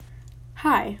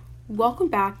Hi, welcome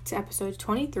back to episode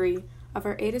 23 of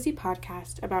our A to Z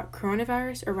podcast about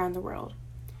coronavirus around the world.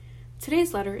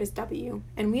 Today's letter is W,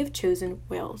 and we have chosen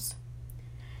Wales.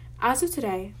 As of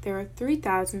today, there are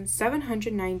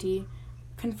 3,790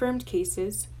 confirmed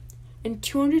cases and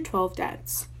 212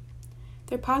 deaths.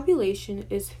 Their population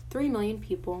is 3 million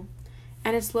people,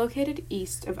 and it's located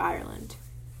east of Ireland.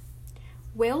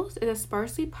 Wales is a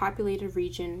sparsely populated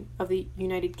region of the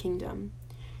United Kingdom.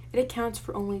 It accounts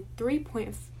for only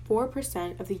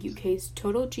 3.4% of the UK's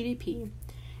total GDP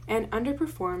and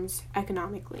underperforms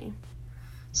economically.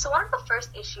 So one of the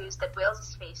first issues that Wales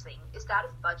is facing is that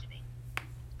of budgeting.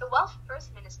 The Welsh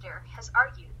First Minister has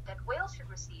argued that Wales should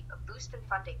receive a boost in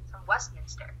funding from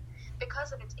Westminster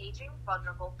because of its aging,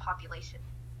 vulnerable population,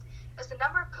 as the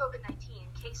number of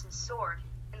COVID-19 cases soared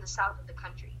in the south of the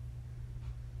country.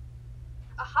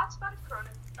 A hotspot of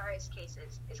coronavirus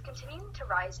cases is continuing to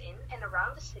rise in and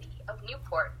around the city of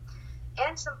Newport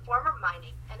and some former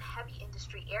mining and heavy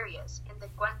industry areas in the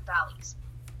Gwent Valleys,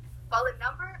 while the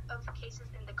number of cases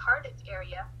in the Cardiff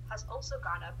area has also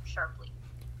gone up sharply.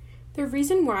 The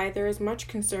reason why there is much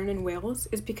concern in Wales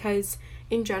is because,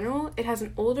 in general, it has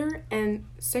an older and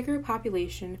sicker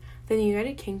population than the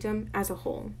United Kingdom as a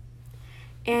whole.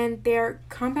 And they are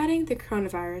combating the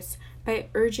coronavirus by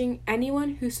urging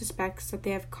anyone who suspects that they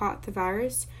have caught the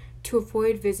virus to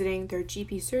avoid visiting their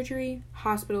GP surgery,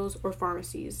 hospitals, or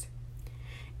pharmacies.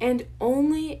 And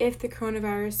only if the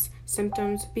coronavirus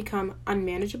symptoms become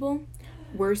unmanageable,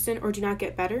 worsen, or do not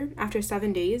get better after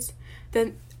 7 days,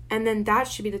 then that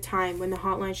should be the time when the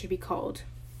hotline should be called.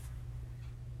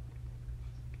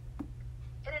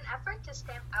 In an effort to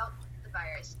stamp out the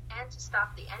virus and to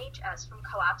stop the NHS from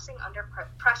collapsing under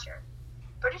pressure,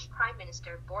 British Prime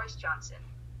Minister Boris Johnson,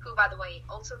 who, by the way,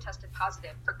 also tested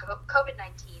positive for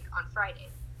COVID-19 on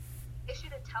Friday,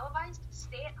 issued a televised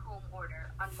stay-at-home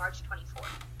order on March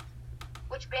 24th,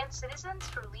 which banned citizens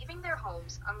from leaving their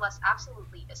homes unless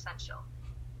absolutely essential.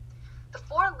 The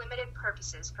 4 limited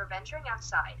purposes for venturing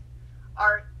outside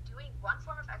are doing one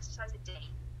form of exercise a day,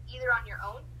 either on your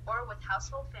own or with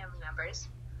household family members,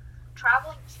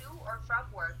 traveling to or from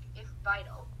work if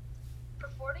vital,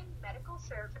 providing medical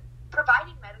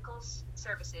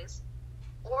services,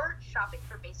 or shopping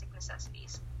for basic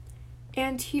necessities.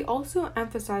 And he also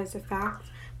emphasized the fact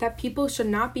that people should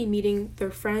not be meeting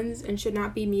their friends and should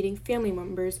not be meeting family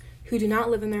members who do not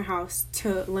live in their house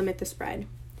to limit the spread.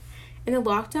 And the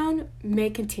lockdown may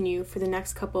continue for the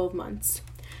next couple of months.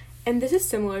 And this is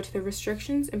similar to the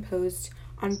restrictions imposed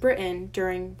on Britain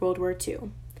during World War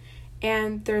II.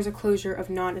 And there's a closure of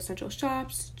non-essential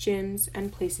shops, gyms,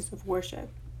 and places of worship.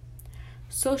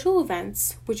 Social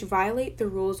events which violate the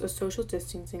rules of social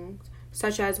distancing,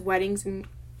 such as weddings and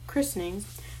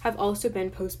christenings, have also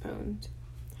been postponed.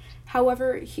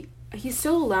 However, he's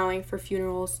still allowing for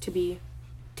funerals to be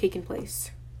taken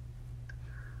place.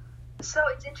 So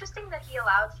it's interesting that he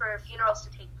allowed for funerals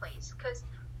to take place, because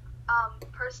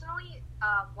personally,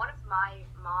 one of my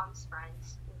mom's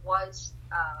friends was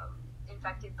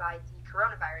infected by the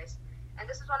coronavirus, and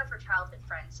this is one of her childhood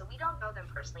friends, so we don't know them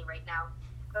personally right now,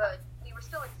 but we were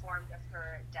still informed of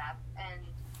her death, and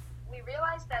we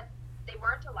realized that they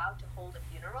weren't allowed to hold a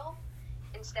funeral.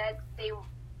 Instead,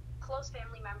 close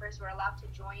family members were allowed to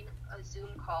join a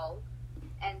Zoom call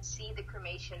and see the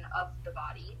cremation of the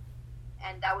body,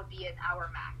 and that would be an hour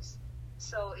max.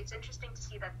 So it's interesting to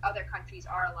see that other countries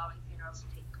are allowing funerals to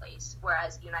take place,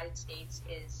 whereas the United States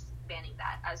is banning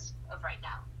that as of right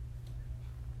now.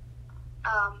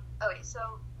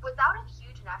 So without a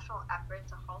huge national effort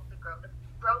to halt the growth of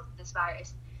this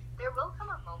virus, there will come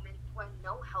a moment when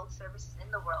no health services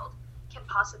in the world can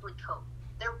possibly cope.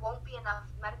 There won't be enough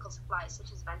medical supplies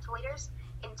such as ventilators,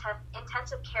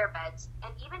 intensive care beds,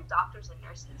 and even doctors and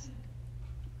nurses.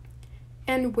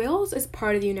 And Wales is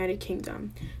part of the United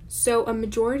Kingdom, so a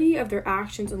majority of their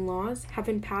actions and laws have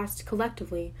been passed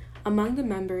collectively among the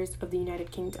members of the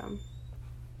United Kingdom.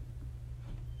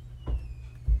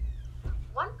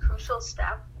 One crucial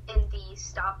step in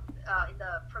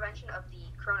the prevention of the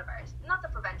coronavirus, not the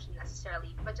prevention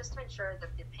necessarily, but just to ensure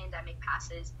that the pandemic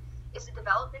passes, is the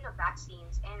development of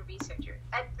vaccines and researchers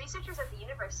at the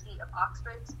University of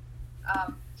Oxford's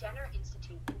Jenner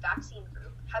Institute and Vaccine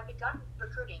Group have begun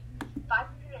recruiting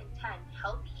 510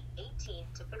 healthy 18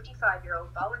 to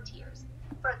 55-year-old volunteers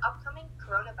for an upcoming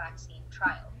corona vaccine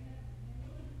trial.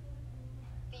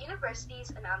 The university's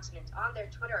announcement on their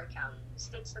Twitter account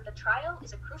states that the trial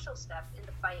is a crucial step in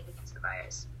the fight against the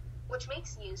virus, which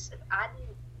makes use of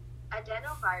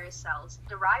adenovirus cells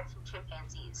derived from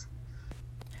chimpanzees.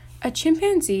 A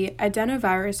chimpanzee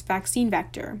adenovirus vaccine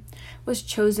vector was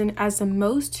chosen as the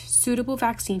most suitable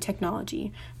vaccine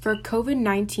technology for a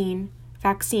COVID-19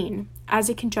 vaccine, as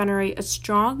it can generate a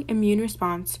strong immune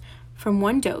response from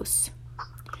one dose.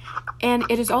 And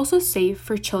it is also safe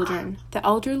for children, the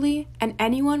elderly, and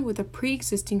anyone with a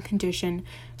pre-existing condition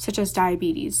such as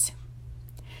diabetes.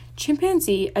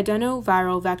 Chimpanzee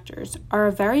adenoviral vectors are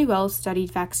a very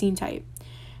well-studied vaccine type,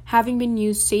 having been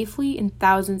used safely in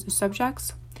thousands of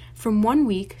subjects from 1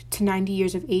 week to 90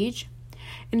 years of age,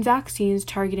 in vaccines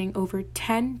targeting over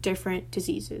 10 different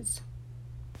diseases.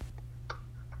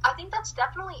 I think that's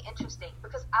definitely interesting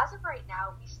because as of right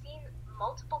now, we've seen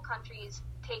multiple countries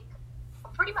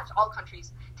pretty much all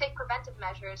countries take preventive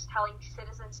measures telling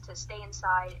citizens to stay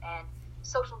inside and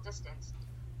social distance.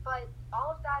 But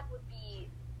all of that would be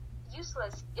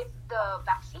useless if the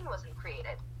vaccine wasn't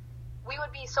created. We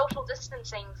would be social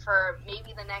distancing for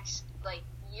maybe the next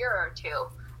year or two,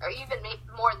 or even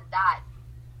more than that,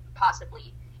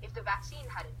 possibly, if the vaccine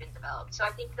hadn't been developed. So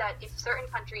I think that if certain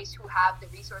countries who have the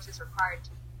resources required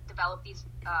to develop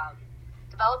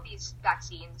these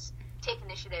vaccines take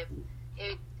initiative,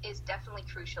 it is definitely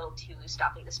crucial to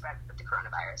stopping the spread of the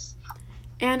coronavirus.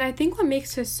 And I think what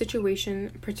makes this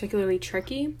situation particularly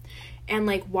tricky and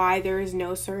why there is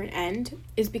no certain end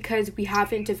is because we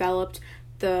haven't developed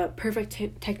the perfect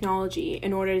technology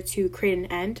in order to create an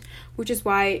end, which is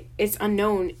why it's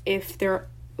unknown if there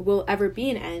will ever be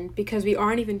an end, because we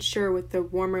aren't even sure with the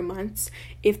warmer months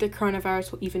if the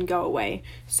coronavirus will even go away.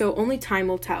 So only time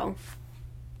will tell.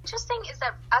 Interesting is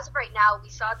that as of right now, we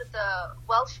saw that the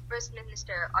Welsh First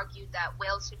Minister argued that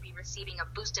Wales should be receiving a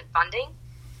boost in funding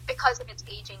because of its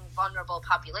aging, vulnerable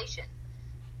population.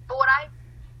 But what I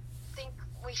think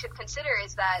we should consider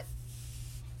is that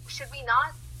should we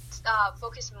not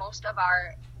focus most of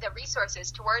the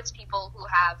resources towards people who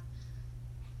have,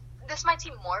 this might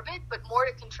seem morbid, but more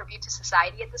to contribute to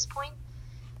society at this point.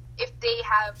 If they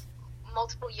have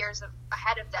multiple years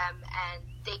ahead of them and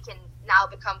they can now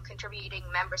become contributing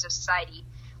members of society,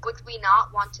 would we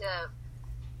not want to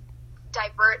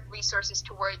divert resources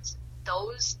towards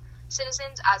those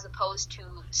citizens as opposed to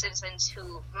citizens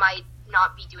who might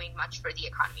not be doing much for the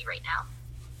economy right now?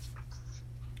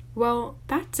 Well,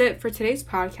 that's it for today's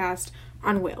podcast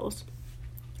on Wales.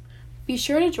 Be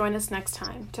sure to join us next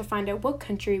time to find out what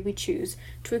country we choose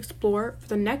to explore for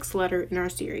the next letter in our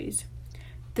series.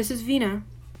 This is Vina.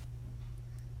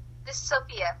 This is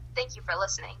Sophia. Thank you for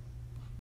listening.